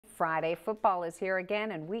Friday. Football is here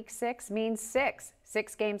again, and week 6 means 6.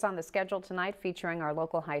 6 games on the schedule tonight featuring our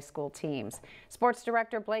local high school teams. Sports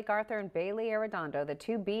Director Blake Arthur and Bailey Arredondo, the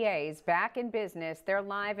two BAs, back in business. They're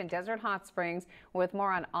live in Desert Hot Springs with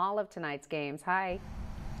more on all of tonight's games. Hi.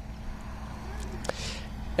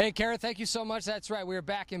 Hey, Kara, thank you so much. That's right. We are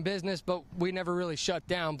back in business, but we never really shut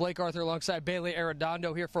down. Blake Arthur alongside Bailey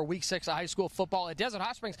Arredondo here for week 6 of high school football at Desert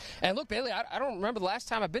Hot Springs. And look, Bailey, I don't remember the last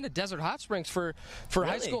time I've been to Desert Hot Springs for really?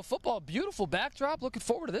 High school football. Beautiful backdrop. Looking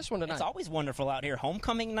forward to this one tonight. It's always wonderful out here.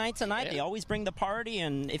 Homecoming night tonight. Yeah. They always bring the party.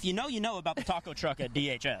 And if you know about the taco truck at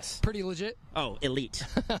DHS. Pretty legit. Oh, elite.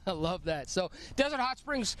 I love that. So Desert Hot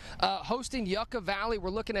Springs hosting Yucca Valley. We're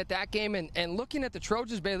looking at that game and looking at the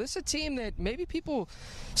Trojans, Bailey. This is a team that maybe people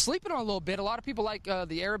sleeping on a little bit. A lot of people like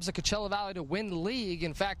the Arabs of Coachella Valley to win the league.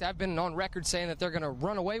 In fact, I've been on record saying that they're going to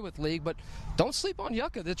run away with league, but don't sleep on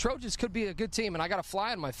Yucca. The Trojans could be a good team, and I got a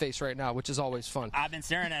fly on my face right now, which is always fun. I've been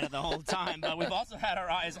staring at it the whole time, but we've also had our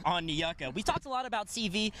eyes on Yucca. We talked a lot about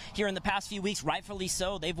CV here in the past few weeks, rightfully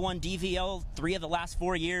so. They've won DVL 3 of the last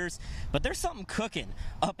 4 years, but there's something cooking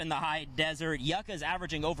up in the high desert. Yucca's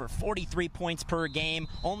averaging over 43 points per game,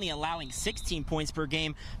 only allowing 16 points per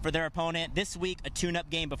game for their opponent. This week, a tune-up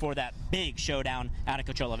game before that big showdown out of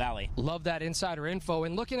Coachella Valley. Love that insider info.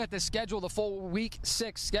 And looking at the schedule, the full week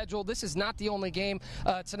 6 schedule, this is not the only game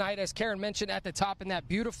tonight, as Karen mentioned at the top in that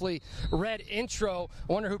beautifully read intro.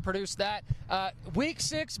 I wonder who produced that. Week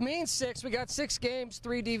 6 means 6. We got 6 games,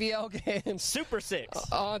 3 DVL games. Super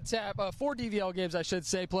 6. On tap. 4 DVL games, I should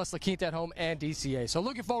say, plus La Quinta at home and DCA. So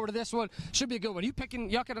looking forward to this one. Should be a good one. You picking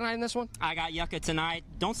Yucca tonight in this one? I got Yucca tonight.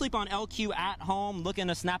 Don't sleep on LQ at home. Looking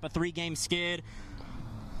to snap a 3-game skid.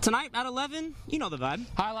 Tonight at 11, you know the vibe.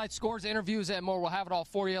 Highlights, scores, interviews, and more. We'll have it all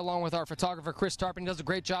for you, along with our photographer, Chris Tarpon. He does a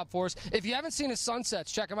great job for us. If you haven't seen his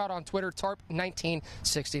sunsets, check him out on Twitter,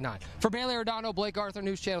 Tarp1969. For Bailey Arredondo, Blake Arthur,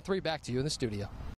 News Channel 3, back to you in the studio.